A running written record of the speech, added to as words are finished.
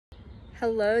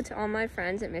Hello to all my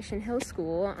friends at Mission Hill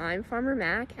School. I'm Farmer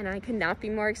Mac, and I could not be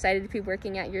more excited to be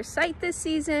working at your site this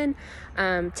season.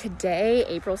 Today,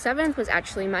 April 7th, was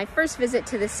actually my first visit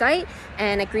to the site,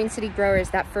 and at Green City Growers,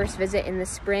 that first visit in the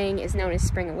spring is known as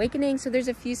Spring Awakening. So there's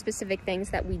a few specific things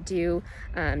that we do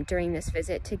during this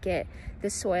visit to get the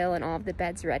soil and all of the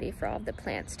beds ready for all of the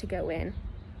plants to go in.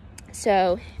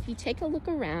 So if you take a look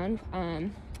around,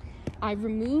 I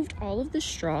removed all of the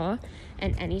straw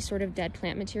and any sort of dead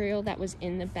plant material that was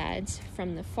in the beds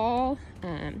from the fall,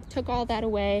 took all that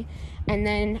away, and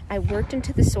then I worked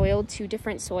into the soil 2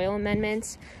 different soil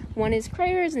amendments. One is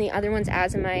Crayers and the other one's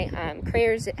Azomite.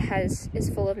 Crayers is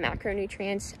full of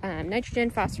macronutrients,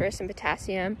 nitrogen, phosphorus, and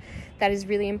potassium. That is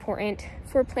really important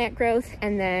for plant growth.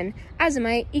 And then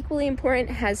Azomite, equally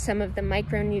important, has some of the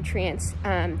micronutrients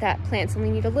that plants only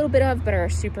need a little bit of but are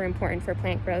super important for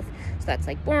plant growth. So that's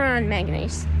like boron,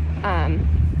 manganese,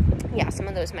 yeah, some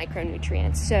of those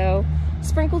micronutrients. So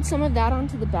sprinkled some of that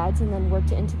onto the beds and then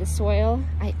worked it into the soil.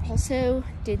 I also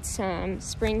did some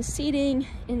spring seeding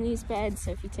in these beds.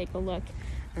 So if you take a look,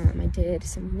 I did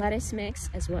some lettuce mix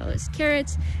as well as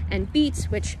carrots and beets,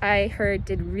 which I heard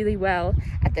did really well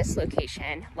at this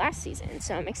location last season.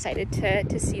 So I'm excited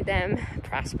to see them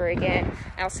prosper again.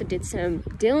 I also did some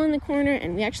dill in the corner,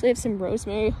 and we actually have some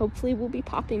rosemary. Hopefully will be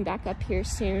popping back up here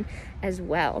soon as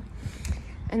well.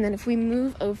 And then if we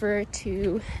move over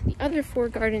to the other 4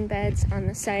 garden beds on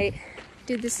the site,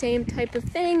 did the same type of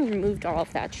thing, removed all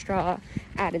of that straw,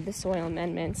 added the soil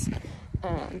amendments,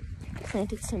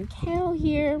 planted some kale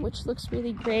here, which looks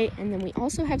really great. And then we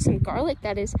also have some garlic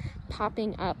that is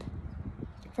popping up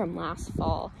from last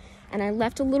fall. And I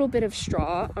left a little bit of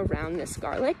straw around this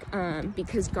garlic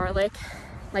because garlic,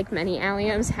 like many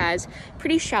alliums, has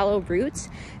pretty shallow roots.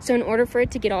 So in order for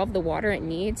it to get all of the water it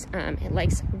needs, it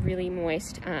likes a really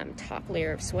moist top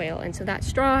layer of soil. And so that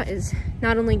straw is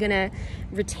not only gonna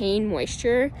retain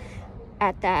moisture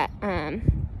at that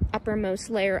uppermost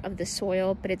layer of the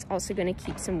soil, but it's also gonna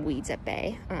keep some weeds at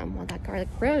bay while that garlic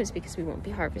grows, because we won't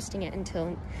be harvesting it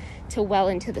until well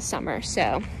into the summer.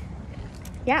 So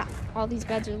yeah, all these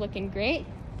beds are looking great.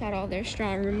 Got all their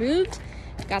straw removed,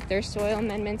 got their soil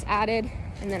amendments added,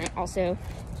 and then I also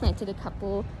planted a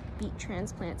couple beet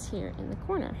transplants here in the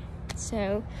corner.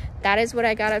 So that is what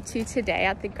I got up to today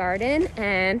at the garden.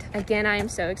 And again, I am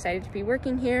so excited to be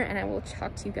working here, and I will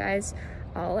talk to you guys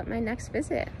all at my next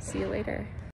visit. See you later.